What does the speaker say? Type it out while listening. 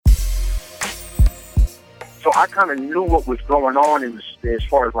So I kind of knew what was going on as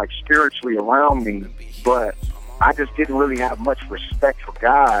far as like spiritually around me, but I just didn't really have much respect for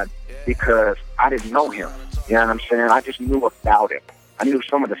God because I didn't know him. You know what I'm saying? I just knew about him. I knew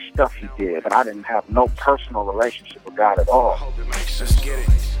some of the stuff he did, but I didn't have no personal relationship with God at all. Let's get it.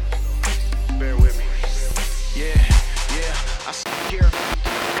 Bear with me. Yeah. I here.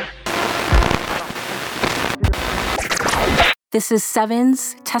 This is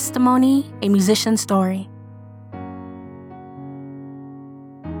Sevin's Testimony, a Musician's Story.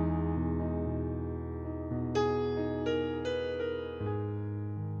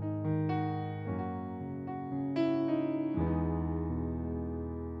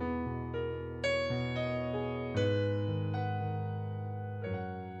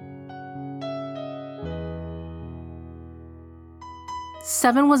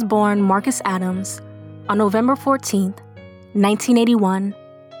 Sevin was born Marcus Adams on November 14th, 1981,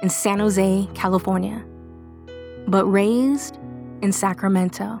 in San Jose, California, but raised in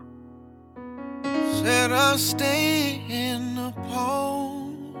Sacramento. Said I'll stand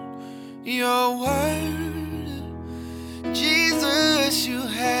upon your word. Jesus, you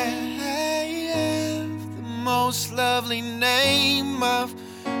have the most lovely name I've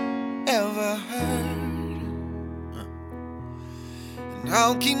ever heard. And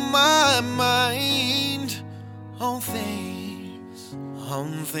I'll keep my mind on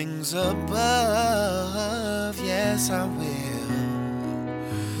things above. Yes, I will.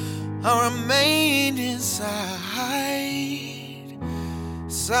 I'll remain inside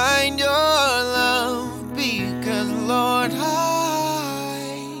your love, because Lord, I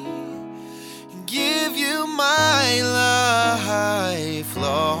give you my life,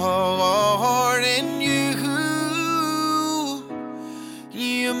 Lord, and you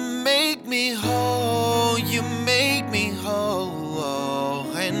make me whole,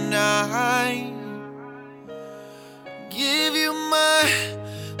 and I give you my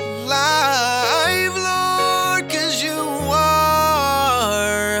life, Lord, 'cause you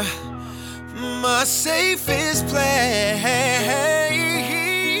are my safest place.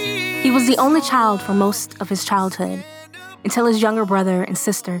 He was the only child for most of his childhood, until his younger brother and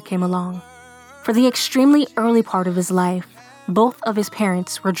sister came along. For the extremely early part of his life, both of his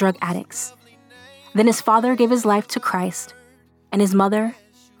parents were drug addicts. Then his father gave his life to Christ, and his mother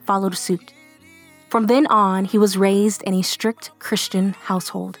followed suit. From then on, he was raised in a strict Christian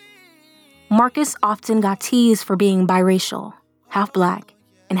household. Marcus often got teased for being biracial, half black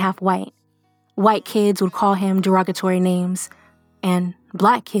and half white. White kids would call him derogatory names, and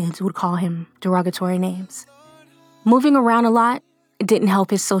black kids would call him derogatory names. Moving around a lot didn't help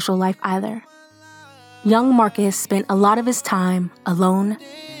his social life either. Young Marcus spent a lot of his time alone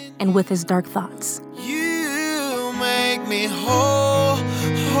and with his dark thoughts. You make me whole,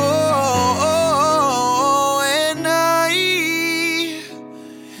 and I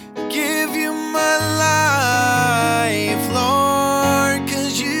give you my life, Lord,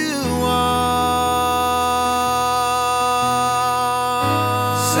 'cause you are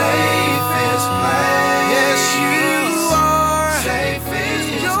safest place. Yes, you are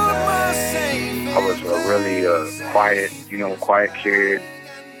safest. You're my safest. I was a really quiet kid.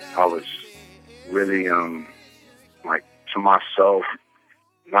 I was really, like, to myself,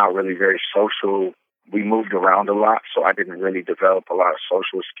 not really very social. We moved around a lot, so I didn't really develop a lot of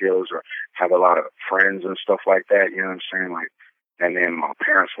social skills or have a lot of friends and stuff like that, you know what I'm saying? Like, and then my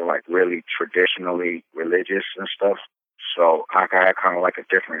parents were, like, really traditionally religious and stuff, so I had kind of like a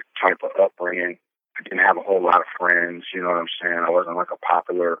different type of upbringing. I didn't have a whole lot of friends, you know what I'm saying? I wasn't like a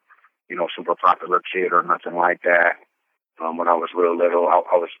popular, super popular kid or nothing like that. When I was real little,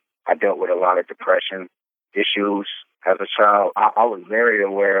 I dealt with a lot of depression issues as a child. I was very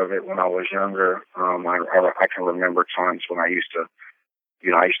aware of it when I was younger. I can remember times when I used to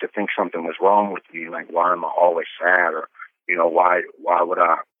think something was wrong with me. Like, why am I always sad? Or, why would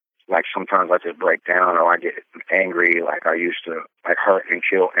I, like, sometimes I just break down or I get angry. Like, I used to, like, hurt and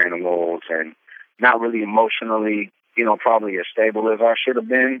kill animals and not really emotionally, probably as stable as I should have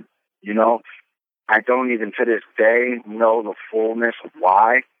been, I don't even to this day know the fullness of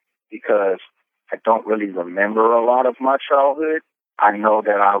why, because I don't really remember a lot of my childhood. I know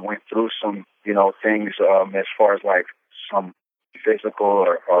that I went through some, things as far as like some physical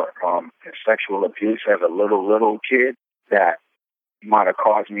or sexual abuse as a little kid that might have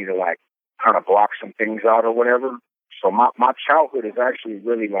caused me to like kind of block some things out or whatever. So my childhood is actually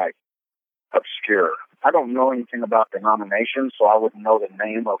really like obscure. I don't know anything about denominations, so I wouldn't know the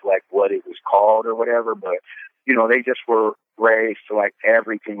name of like what it was called or whatever, but they just were raised to like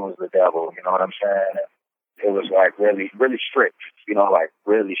everything was the devil, you know what I'm saying? it was like really, really strict, like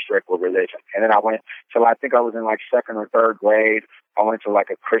really strict with religion. And then I went till I think I was in like second or third grade. I went to like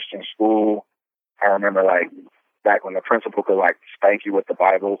a Christian school. I remember like back when the principal could like spank you with the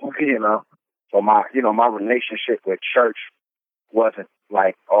Bible, So my relationship with church wasn't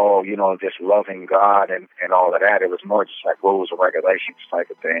like, just loving God and all of that. It was more just like rules and regulations type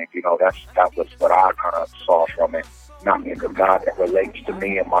of thing. That was what I kind of saw from it. Not being a God that relates to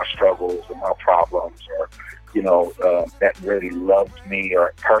me and my struggles and my problems, or that really loved me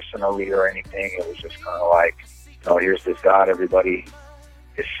or personally or anything. It was just kind of like, here's this God everybody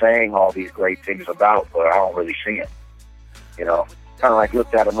is saying all these great things about, but I don't really see him. Kind of like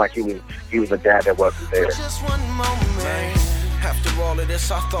looked at him like he was a dad that wasn't there. Just one moment. After all of this,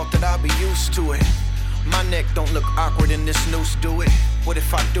 I thought that I'd be used to it. My neck don't look awkward in this noose, do it? What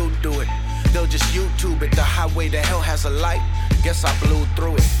if I do it? They'll just YouTube it. The highway to hell has a light. Guess I blew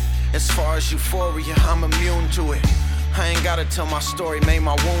through it. As far as euphoria, I'm immune to it. I ain't gotta tell my story, made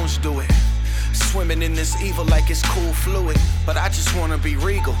my wounds do it. Swimming in this evil like it's cool fluid. But I just wanna be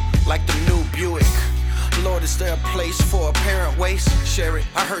regal, like the new Buick. Lord, is there a place for apparent waste? Share it.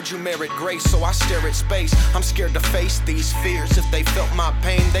 I heard you merit grace, so I stare at space. I'm scared to face these fears. If they felt my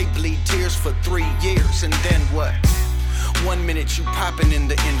pain, they bleed tears for 3 years. And then what? 1 minute you popping in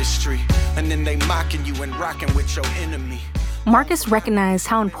the industry, and then they mocking you and rocking with your enemy. Marcus recognized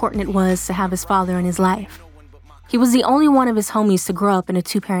how important it was to have his father in his life. He was the only one of his homies to grow up in a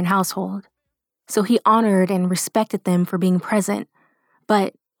 2-parent household. So he honored and respected them for being present,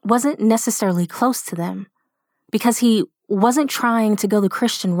 but wasn't necessarily close to them because he wasn't trying to go the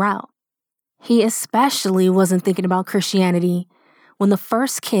Christian route. He especially wasn't thinking about Christianity when the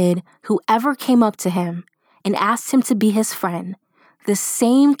first kid who ever came up to him and asked him to be his friend, the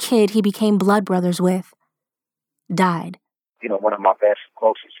same kid he became blood brothers with, died. One of my best,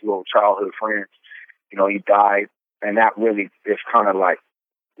 closest little childhood friends, he died. And that really is kind of like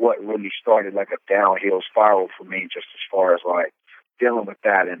what really started like a downhill spiral for me, just as far as like dealing with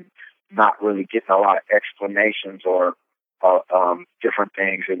that and not really getting a lot of explanations or different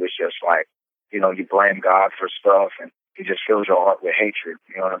things. It was just like, you blame God for stuff and he just fills your heart with hatred,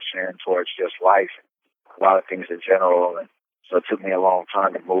 towards just life and a lot of things in general. And so it took me a long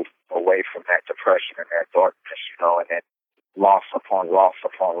time to move away from that depression and that darkness, and then loss upon loss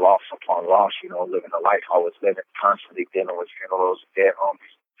upon loss upon loss, living the life I was living, constantly dealing with funerals, dead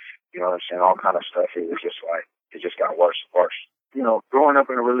homies, all kind of stuff. It was just like, it just got worse and worse. Growing up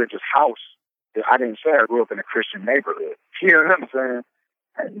in a religious house, I didn't say I grew up in a Christian neighborhood. You know what I'm saying?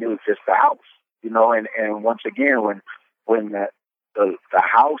 It was just the house, and once again, when the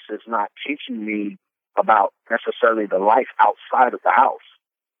house is not teaching me about necessarily the life outside of the house.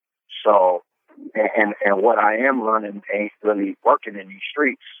 So, and what I am learning ain't really working in these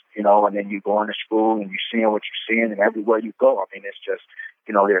streets, and then you going to school and you're seeing what you're seeing, and everywhere you go, I mean, it's just,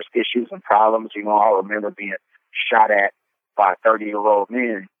 there's issues and problems. I remember being shot at by 30-year-old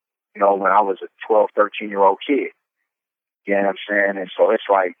men, when I was a 12, 13-year-old kid. You know what I'm saying? And so it's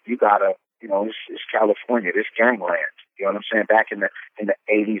like, you gotta, it's California, this gangland. You know what I'm saying? Back in the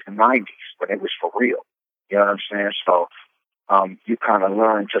 80s and 90s, when it was for real. You know what I'm saying? So you kind of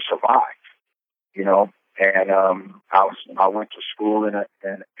learn to survive, And I went to school in a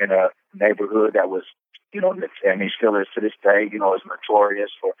neighborhood that was, still is to this day, is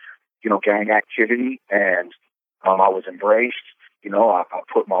notorious for, gang activity. And I was embraced. I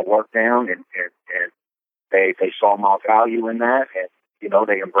put my work down, and they saw my value in that, and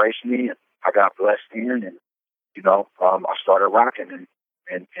they embraced me, and I got blessed in, and I started rocking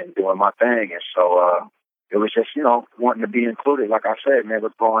and doing my thing, and so it was just wanting to be included. Like I said, man,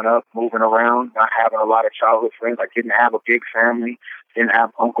 was growing up, moving around, not having a lot of childhood friends. I didn't have a big family, didn't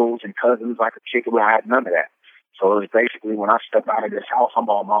have uncles and cousins like a chick. I had none of that. So it was basically when I stepped out of this house, I'm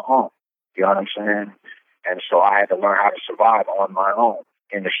on my own. You know what I'm saying? And so I had to learn how to survive on my own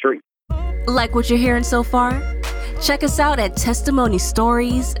in the street. Like what you're hearing so far? Check us out at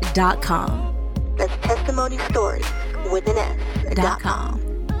testimonystories.com. That's testimonystories with an S.com.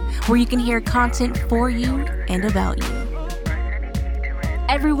 Where you can hear content for you and about you.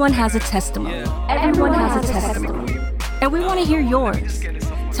 Everyone has a testimony. Everyone has a testimony. And we want to hear yours.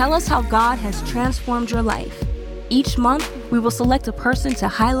 Tell us how God has transformed your life. Each month, we will select a person to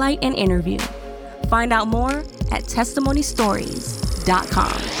highlight and interview. Find out more at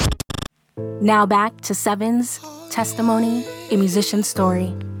testimonystories.com. Now back to Sevin's testimony, a musician's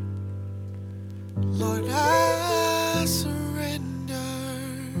story. Lord, I surrender.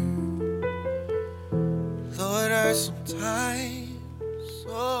 Lord, I sometimes,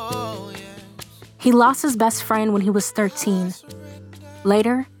 oh yes. He lost his best friend when he was 13.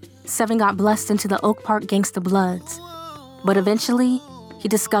 Later, Sevin got blessed into the Oak Park Gangsta Bloods, but eventually he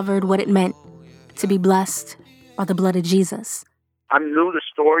discovered what it meant to be blessed by the blood of Jesus. I knew the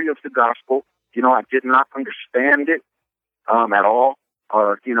story of the gospel. I did not understand it at all.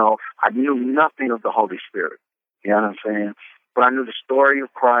 I knew nothing of the Holy Spirit. You know what I'm saying? But I knew the story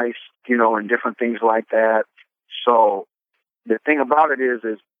of Christ, and different things like that. So the thing about it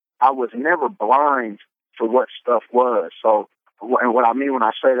is I was never blind to what stuff was. So, and what I mean when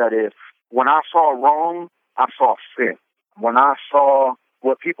I say that is, when I saw wrong, I saw sin. When I saw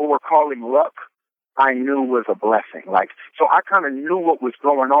what people were calling luck, I knew was a blessing. So I kind of knew what was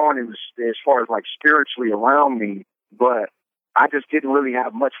going on as far as spiritually around me, but I just didn't really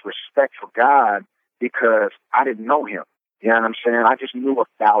have much respect for God because I didn't know him. You know what I'm saying? I just knew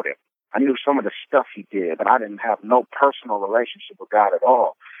about him. I knew some of the stuff he did, but I didn't have no personal relationship with God at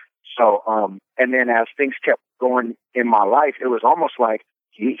all. So, and then as things kept going in my life, it was almost like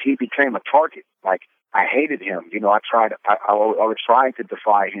he became a target. I hated him. I was trying to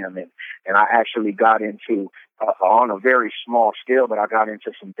defy him, and I actually got into, on a very small scale, but I got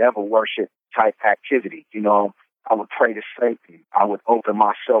into some devil worship type activity. I would pray to Satan. I would open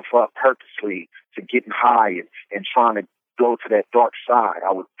myself up purposely to getting high and trying to go to that dark side.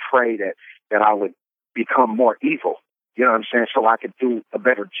 I would pray that I would become more evil, you know what I'm saying, so I could do a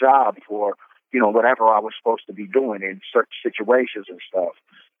better job for, whatever I was supposed to be doing in certain situations and stuff.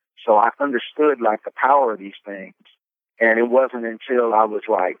 So I understood the power of these things. And it wasn't until I was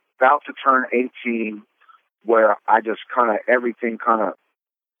about to turn 18 where I just everything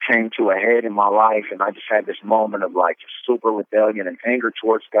came to a head in my life. And I just had this moment of super rebellion and anger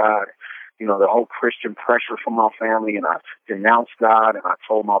towards God. The whole Christian pressure from my family, and I denounced God, and I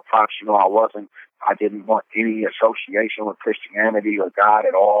told my pops, I didn't want any association with Christianity or God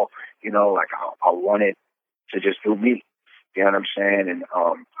at all. I wanted to just do me. You know what I'm saying? And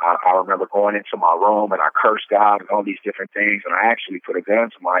I remember going into my room and I cursed God and all these different things, and I actually put a gun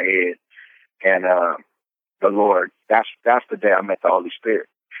to my head. And the Lord, that's the day I met the Holy Spirit,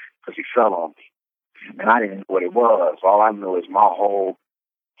 because he fell on me. And I didn't know what it was. All I knew is my whole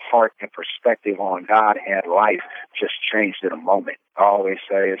heart and perspective on God and life just changed in a moment. I always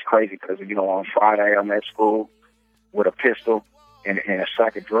say it's crazy because, on Friday I'm at school with a pistol and a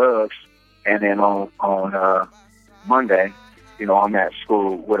sack of drugs. And then on Monday, I'm at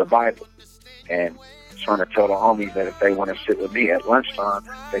school with a Bible and trying to tell the homies that if they want to sit with me at lunchtime,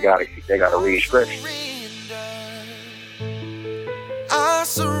 they gotta read scripture. I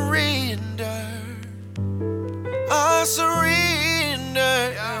surrender. I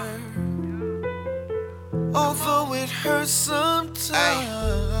surrender. Although it hurts sometimes.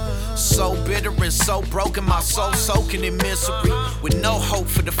 So bitter and so broken, my soul soaking in misery. With no hope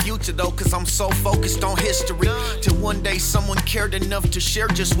for the future though, cause I'm so focused on history. Till one day someone cared enough to share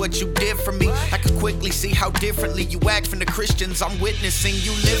just what you did for me. I could quickly see how differently you act from the Christians I'm witnessing.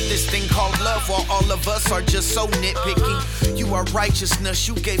 You live this thing called love while all of us are just so nitpicky. You are righteousness,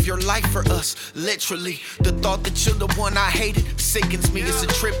 you gave your life for us, literally. The thought that you're the one I hated sickens me. It's a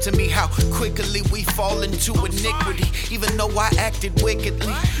trip to me how quickly we fall into iniquity. Even though I acted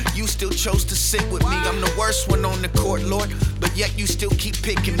wickedly, you still chose to sit with me. I'm the worst one on the court, Lord, but yet you still keep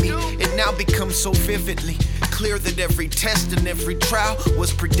picking me. It now becomes so vividly clear that every test and every trial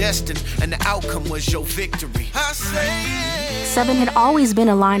was predestined, and the outcome was your victory. Sevin had always been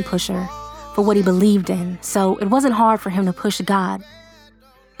a line pusher for what he believed in, so it wasn't hard for him to push God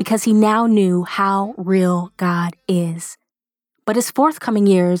because he now knew how real God is. But his forthcoming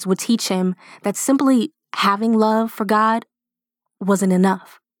years would teach him that simply having love for God wasn't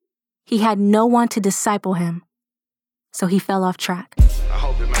enough. He had no one to disciple him, so he fell off track. I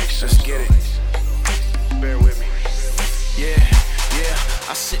hope it makes sense. Let's get it. Bear with me. Yeah.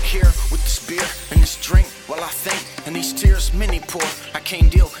 I sit here with this beer and this drink while I think, and these tears many pour. I can't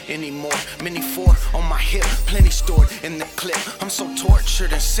deal anymore. Many four on my hip, plenty stored in the clip. I'm so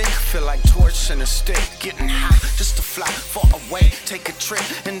tortured and sick, feel like torch and a stick. Getting high just to fly far away, take a trip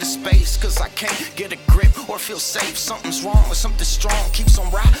into space, cause I can't get a grip or feel safe. Something's wrong with something strong, keeps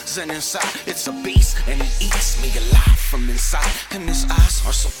on rising inside. It's a beast and it eats me alive from inside. And his eyes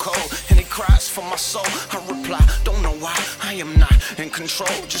are so cold and he cries for my soul. I reply, don't know why I am not in control,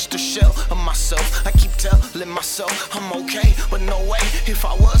 just a shell of myself. I keep telling myself I'm okay, but no way. If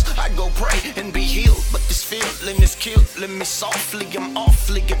I was, I'd go pray and be healed. But this feeling is killing me softly. I'm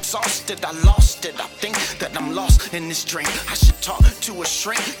awfully exhausted, I lost it. I think that I'm lost in this drink. I should talk to a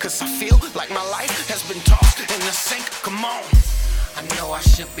shrink, cause I feel like my life has been tossed in the sink. Come on, I know I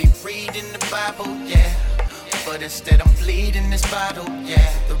should be reading the Bible, yeah, but instead I'm bleeding this bottle.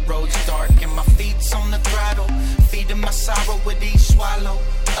 Yeah, the road's dark and my feet's on the throttle, feeding my sorrow with each swallow.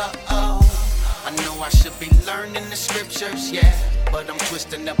 I know I should be learning the scriptures, yeah, but I'm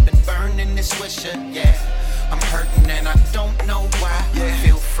twisting up and burning this swisher, yeah. I'm hurting and I don't know why. Yeah.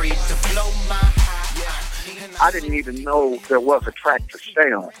 Feel free to blow my high. Yeah. I didn't even know there was a track to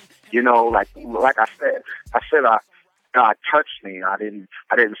stay on. You know, like I said God touched me. I didn't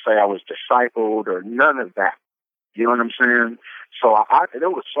say I was discipled or none of that. You know what I'm saying? So there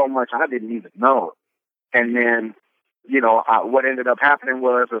was so much I didn't even know. And then, you know, what ended up happening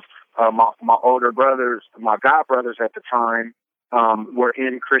was my older brothers, my god brothers at the time, were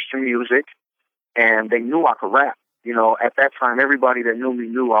in Christian music, and they knew I could rap. You know, at that time, everybody that knew me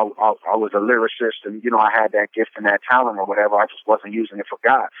knew I was a lyricist, and, you know, I had that gift and that talent or whatever. I just wasn't using it for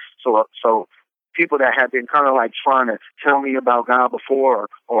God. So people that had been kind of like trying to tell me about God before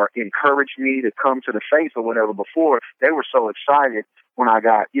or encourage me to come to the faith or whatever before, they were so excited when I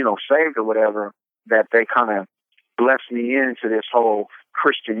got, you know, saved or whatever, that they kind of blessed me into this whole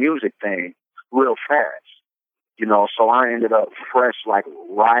Christian music thing real fast. You know, so I ended up fresh, like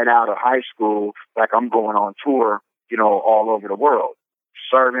right out of high school, like I'm going on tour, you know, all over the world,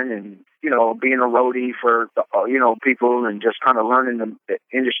 serving and, you know, being a roadie for, you know, people and just kind of learning the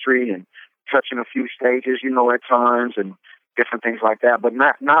industry and touching a few stages, you know, at times and different things like that, but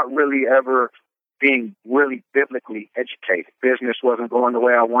not really ever being really biblically educated. Business wasn't going the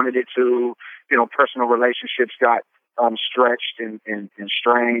way I wanted it to. You know, personal relationships got stretched and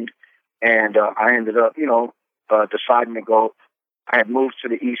strained. And I ended up, you know, deciding to go. I had moved to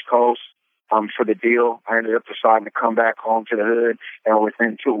the East Coast for the deal. I ended up deciding to come back home to the hood. And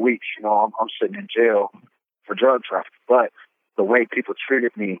within 2 weeks, you know, I'm sitting in jail for drug trafficking. But the way people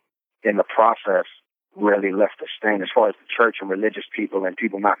treated me in the process really left a stain as far as the church and religious people and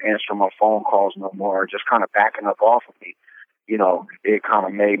people not answering my phone calls no more, just kind of backing up off of me. You know, it kind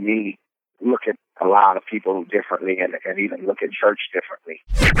of made me look at a lot of people differently and even look at church differently.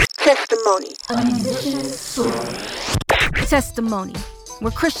 Testimony. A musician's story. Testimony,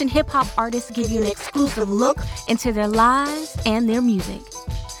 where Christian hip-hop artists give you an exclusive look into their lives and their music.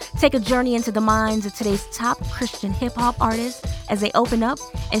 Take a journey into the minds of today's top Christian hip-hop artists as they open up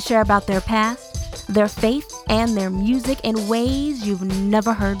and share about their past, their faith, and their music in ways you've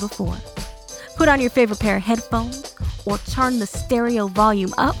never heard before. Put on your favorite pair of headphones or turn the stereo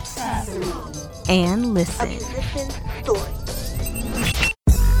volume up and listen. A musician's story.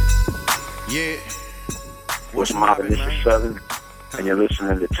 Yeah. What's mobbing? This is Sevin, and you're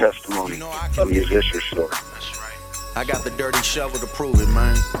listening to Testimony, a musician's story. That's right. I got the dirty shovel to prove it,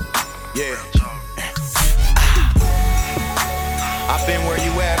 man. Yeah. I've been where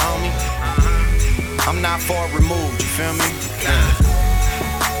you at, homie. I'm not far removed, you feel me?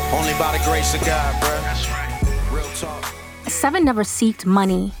 Only by the grace of God, bruh. That's right. Real talk. Sevin never seeked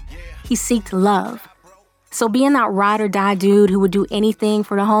money. He seeked love. So being that ride or die dude who would do anything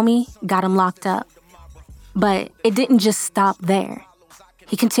for the homie got him locked up. But it didn't just stop there.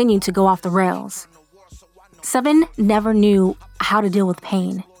 He continued to go off the rails. Sevin never knew how to deal with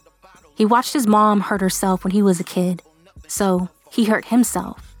pain. He watched his mom hurt herself when he was a kid, so he hurt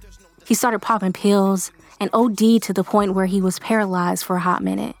himself. He started popping pills and OD'd to the point where he was paralyzed for a hot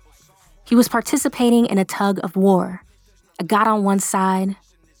minute. He was participating in a tug of war, a God on one side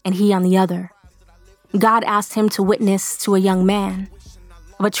and he on the other. God asked him to witness to a young man,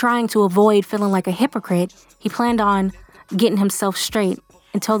 but trying to avoid feeling like a hypocrite, he planned on getting himself straight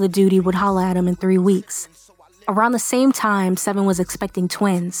and told the dude he would holler at him in 3 weeks. Around the same time, Sevin was expecting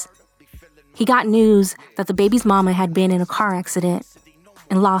twins. He got news that the baby's mama had been in a car accident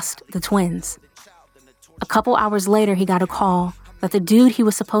and lost the twins. A couple hours later, he got a call that the dude he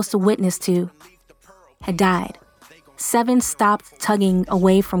was supposed to witness to had died. Sevin stopped tugging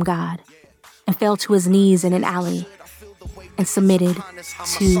away from God and fell to his knees in an alley and submitted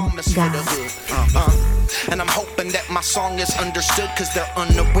to God. And I'm hoping that my song is understood, cause they're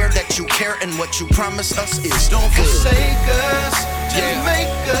unaware that you care and what you promise us is don't forsake us, just make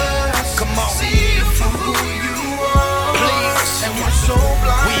us come on, see it for who you are. Please. And we're so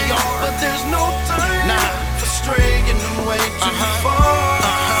blind, we are, but there's no time for straying away too far.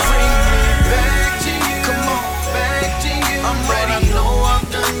 Bring me back to you, come on, back to you. I'm ready. I know I've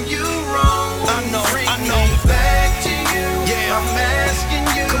done you wrong. I know. Back to you. Yeah, I'm asking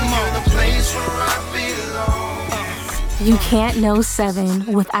you. Come on, the place where I belong. You can't know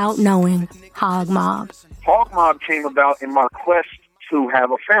Sevin without knowing Hog Mob. Hog Mob came about in my quest to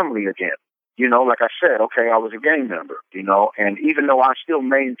have a family again. You know, like I said, okay, I was a gang member, you know, and even though I still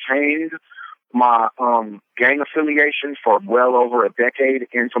maintained my gang affiliation for well over a decade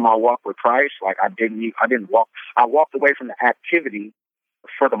into my walk with Christ. Like I walked away from the activity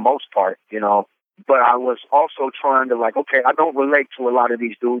for the most part, but I was also trying to okay, I don't relate to a lot of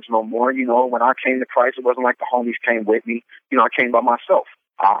these dudes no more. When I came to Christ, it wasn't like the homies came with me. I came by myself.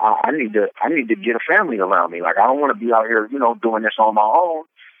 I need to get a family around me. Like I don't want to be out here, doing this on my own.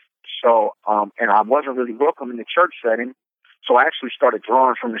 So, and I wasn't really welcome in the church setting. So I actually started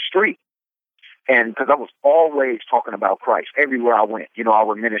drawing from the street. And because I was always talking about Christ everywhere I went, I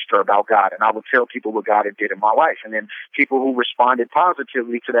would minister about God and I would tell people what God had did in my life. And then people who responded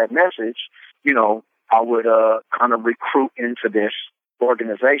positively to that message, I would kind of recruit into this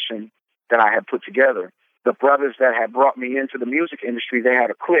organization that I had put together. The brothers that had brought me into the music industry, they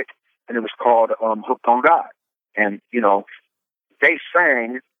had a clique, and it was called Hooked on God. And, they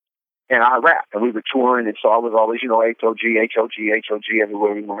sang and I rapped, and we were touring, and so I was always, HOG,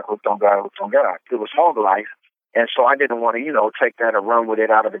 everywhere we went, hooked on God. It was hog life, and so I didn't want to, take that and run with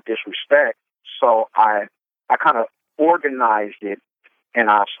it out of a disrespect. So I kind of organized it, and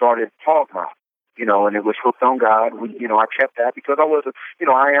I started Hog Mob, and it was Hooked on God. I kept that because I was,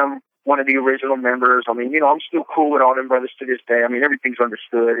 I am one of the original members. I mean, I'm still cool with all them brothers to this day. I mean, everything's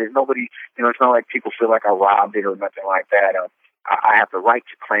understood. There's nobody, it's not like people feel like I robbed it or nothing like that. I have the right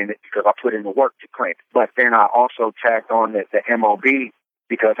to claim it because I put in the work to claim it. But then I also tagged on the MOB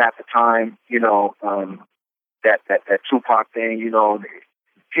because at the time, that Tupac thing,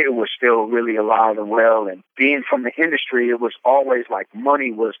 it was still really alive and well. And being from the industry, it was always like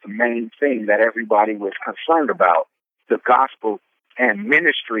money was the main thing that everybody was concerned about. The gospel and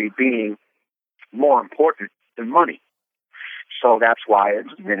ministry being more important than money. So that's why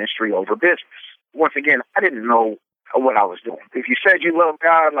it's ministry over business. Once again, I didn't know what I was doing. If you said you love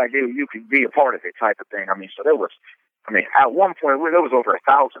God, you could be a part of it type of thing. So there was, at one point, there was over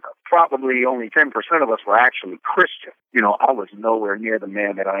 1,000. Probably only 10% of us were actually Christian. I was nowhere near the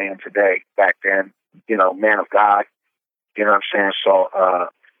man that I am today. Back then, man of God, you know what I'm saying? So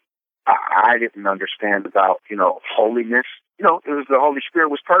I didn't understand about, holiness. It was the Holy Spirit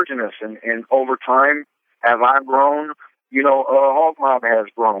was purging us. And over time, as I've grown, Hog Mob has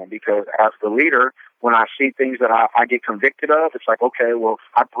grown because as the leader, when I see things that I get convicted of, it's like, okay, well,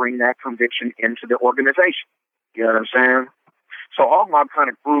 I bring that conviction into the organization. You know what I'm saying? So Hog Mob kind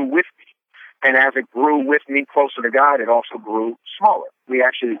of grew with me. And as it grew with me closer to God, it also grew smaller. We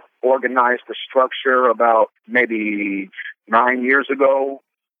actually organized the structure about maybe 9 years ago,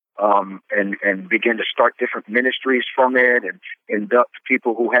 and begin to start different ministries from it and induct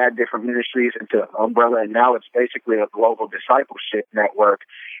people who had different ministries into Umbrella. And now it's basically a global discipleship network.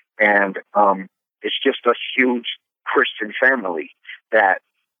 And it's just a huge Christian family that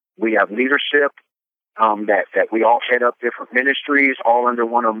we have leadership, that we all head up different ministries all under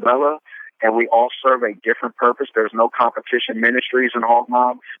one umbrella. And we all serve a different purpose. There's no competition ministries in Hog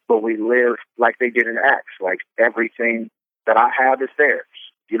Mob, but we live like they did in Acts. Like everything that I have is theirs.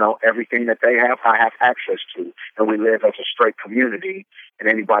 Everything that they have, I have access to. And we live as a straight community. And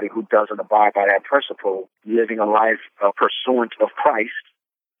anybody who doesn't abide by that principle, living a life pursuant of Christ,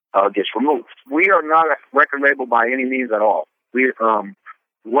 gets removed. We are not a record label by any means at all. We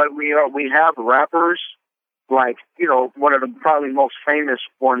have rappers. Like, one of the probably most famous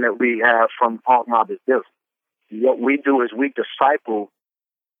one that we have from Hog Mob is Biz. What we do is we disciple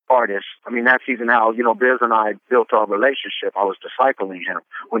artists. That's even how, Biz and I built our relationship. I was discipling him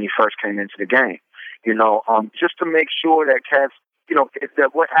when he first came into the game, just to make sure that cats,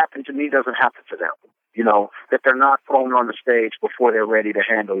 that what happened to me doesn't happen to them. That they're not thrown on the stage before they're ready to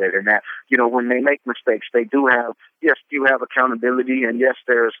handle it. And that, when they make mistakes, they do have, yes, you have accountability and yes,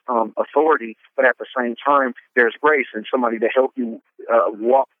 there's authority, but at the same time, there's grace and somebody to help you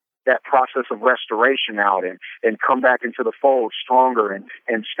walk that process of restoration out and come back into the fold stronger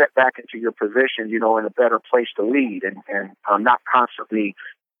and step back into your position, in a better place to lead and not constantly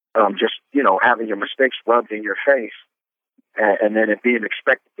just, having your mistakes rubbed in your face and then it being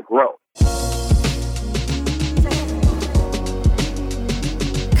expected to grow.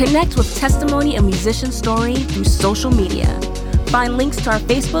 Connect with Testimony, a musician story, through social media. Find links to our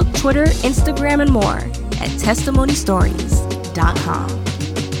Facebook, Twitter, Instagram, and more at testimonystories.com.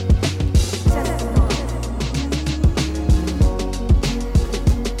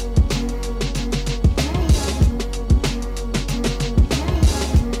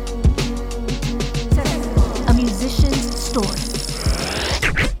 A musician's story.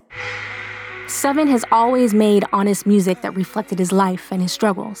 Sevin has always made honest music that reflected his life and his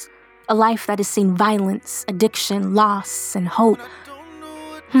struggles. A life that has seen violence, addiction, loss, and hope.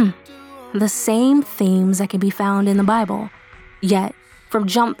 The same themes that can be found in the Bible. Yet, From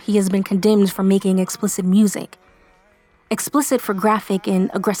jump, he has been condemned for making explicit music. Explicit for graphic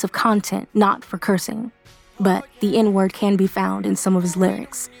and aggressive content, not for cursing. But the N-word can be found in some of his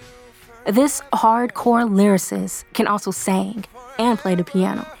lyrics. This hardcore lyricist can also sing and play the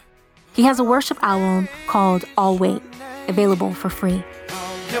piano. He has a worship album called All Weight, available for free.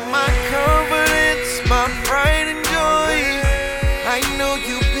 You're my confidence, my pride and joy. I know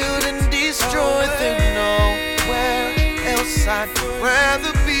you build and destroy. There's nowhere else I'd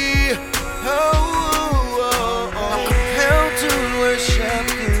rather be. I'm compelled to worship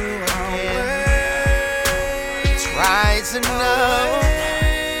you again. It's rising up.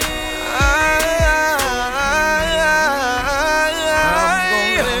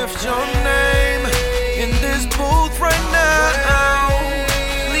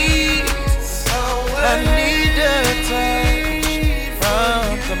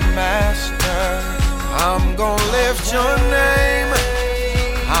 I'm gonna lift your name.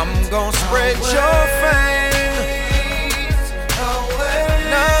 I'm gonna spread your fame.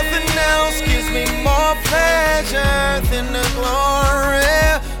 Nothing else gives me more pleasure than to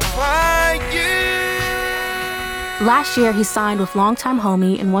glorify you. Last year, he signed with longtime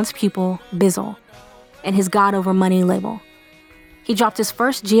homie and once pupil, Bizzle, and his God Over Money label. He dropped his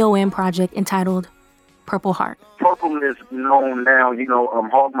first GOM project entitled Purple Heart. Purple is known now,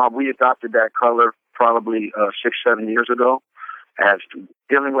 Hog Mob, we adopted that color probably 6-7 years ago as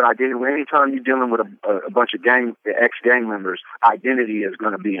dealing with identity. Anytime you're dealing with a bunch of ex-gang members, identity is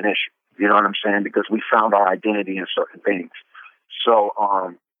going to be an issue. You know what I'm saying? Because we found our identity in certain things. So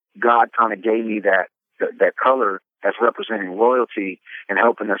God kind of gave me that color as representing loyalty and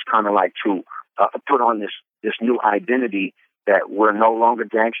helping us kind of like to put on this new identity that we're no longer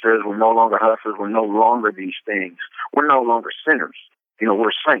gangsters, we're no longer hustlers, we're no longer these things. We're no longer sinners.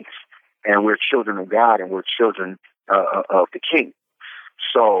 We're saints, and we're children of God, and we're children of the King.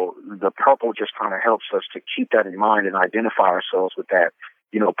 So the purple just kind of helps us to keep that in mind and identify ourselves with that,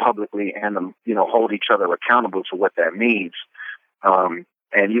 publicly, and hold each other accountable to what that means. And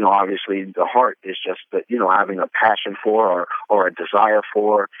obviously the heart is just that, having a passion for or a desire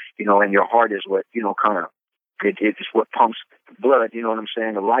for, and your heart is what, kind of, it's what pumps blood,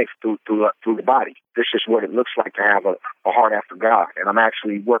 the life through the body. This is what it looks like to have a heart after God. And I'm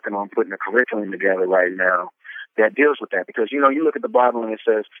actually working on putting a curriculum together right now that deals with that. Because, you look at the Bible and it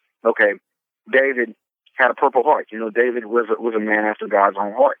says, okay, David had a purple heart. David was a man after God's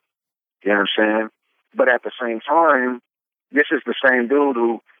own heart. You know what I'm saying? But at the same time, this is the same dude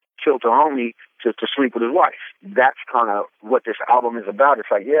who killed a homie to sleep with his wife. That's kind of what this album is about. It's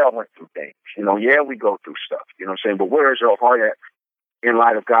like, yeah, I went through things. Yeah, we go through stuff. You know what I'm saying? But where is your heart at in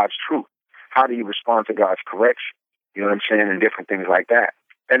light of God's truth? How do you respond to God's correction? You know what I'm saying? And different things like that.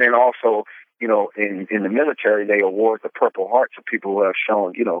 And then also, in the military, they award the Purple Heart to people who have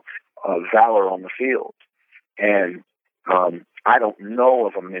shown, valor on the field. And I don't know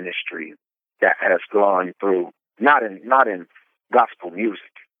of a ministry that has gone through, not in gospel music.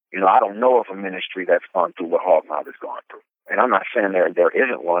 I don't know of a ministry that's gone through what Hog Mob has gone through. And I'm not saying there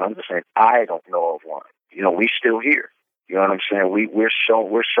isn't one. I'm just saying I don't know of one. We still here. You know what I'm saying?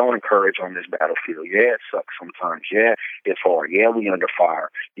 We're showing courage on this battlefield. Yeah, it sucks sometimes. Yeah, it's hard. Yeah, we under fire.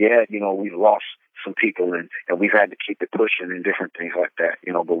 Yeah, we've lost some people and we've had to keep it pushing and different things like that.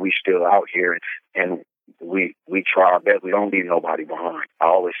 But we still out here and we try our best. We don't leave nobody behind. I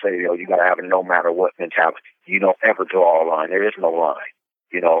always say, you got to have a no matter what mentality. You don't ever draw a line. There is no line.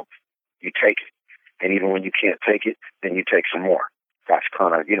 You take it. And even when you can't take it, then you take some more. That's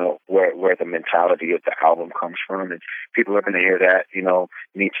kind of, where the mentality of the album comes from. And people are going to hear that,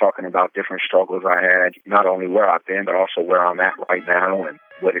 me talking about different struggles I had, not only where I've been, but also where I'm at right now and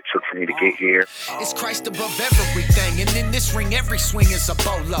what it took for me to get here. It's Christ above everything, and in this ring, every swing is a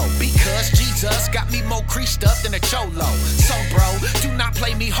bolo. Because Jesus got me more creased up than a cholo. So, bro, do not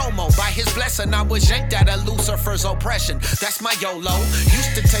play me homo. By his blessing, I was yanked out of Lucifer's oppression. That's my YOLO.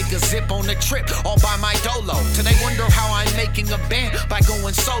 Used to take a zip on a trip, all by my dolo. Till they wonder how I'm making a band by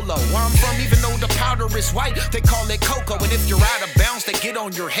going solo. Where I'm from, even though the powder is white, they call it cocoa. And if you're out of bounds, they get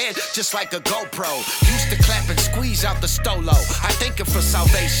on your head just like a GoPro. Used to clap and squeeze out the stolo. I thank him for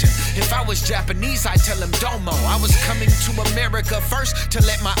salvation. If I was Japanese, I'd tell him domo. I was coming to America first to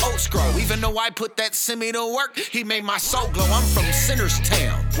let my oats grow. Even though I put that semi to work, he made my soul glow. I'm from Sinner's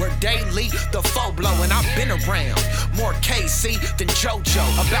Town, where daily the foe blow. And I've been around more KC than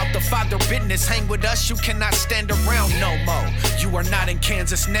JoJo. About the father business, hang with us, you cannot stand around no more. You are not in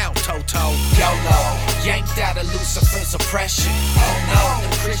Kansas now, Toto. YOLO, yanked out of Lucifer's oppression. Oh no,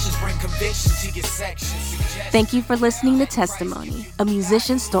 the Christians bring conviction to your section. Thank you for listening to Testimony, a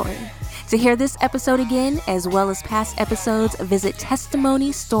musician's story. To hear this episode again, as well as past episodes, visit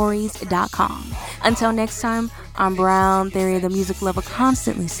testimonystories.com. Until next time, I'm Brown, Theory of the Music Lover,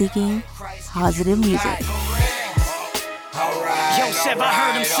 constantly seeking positive music. Yo, Sev, I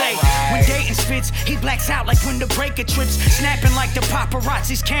heard him say, when Dayton spits, he blacks out like when the breaker trips, snapping like the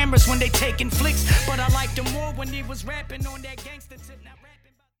paparazzi's cameras when they taking flicks. But I liked him more when he was rapping on that gangster tip.